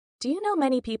Do you know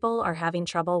many people are having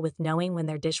trouble with knowing when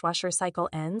their dishwasher cycle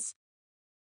ends?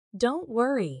 Don't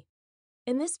worry.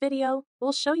 In this video,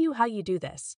 we'll show you how you do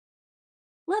this.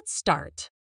 Let's start.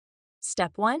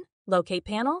 Step 1. Locate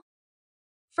panel.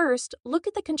 First, look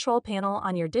at the control panel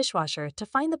on your dishwasher to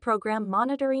find the program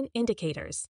monitoring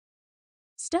indicators.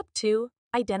 Step 2.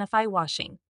 Identify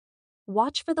washing.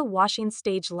 Watch for the washing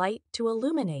stage light to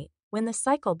illuminate when the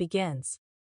cycle begins.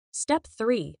 Step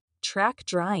 3. Track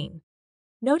drying.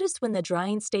 Notice when the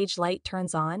drying stage light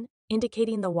turns on,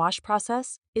 indicating the wash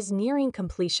process is nearing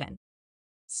completion.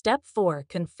 Step 4.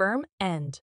 Confirm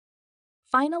end.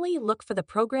 Finally, look for the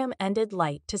program ended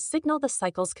light to signal the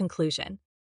cycle's conclusion.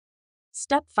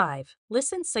 Step 5.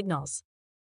 Listen signals.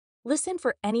 Listen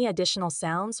for any additional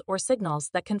sounds or signals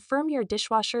that confirm your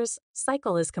dishwasher's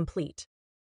cycle is complete.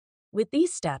 With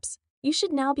these steps, you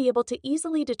should now be able to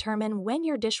easily determine when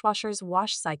your dishwasher's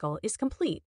wash cycle is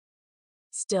complete.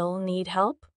 Still need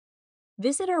help?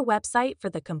 Visit our website for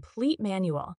the complete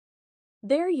manual.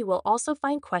 There you will also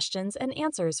find questions and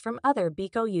answers from other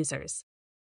Beko users.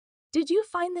 Did you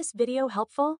find this video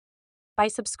helpful? By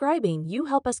subscribing, you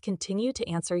help us continue to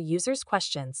answer users'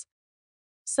 questions.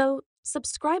 So,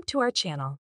 subscribe to our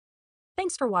channel.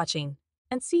 Thanks for watching,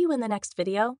 and see you in the next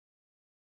video.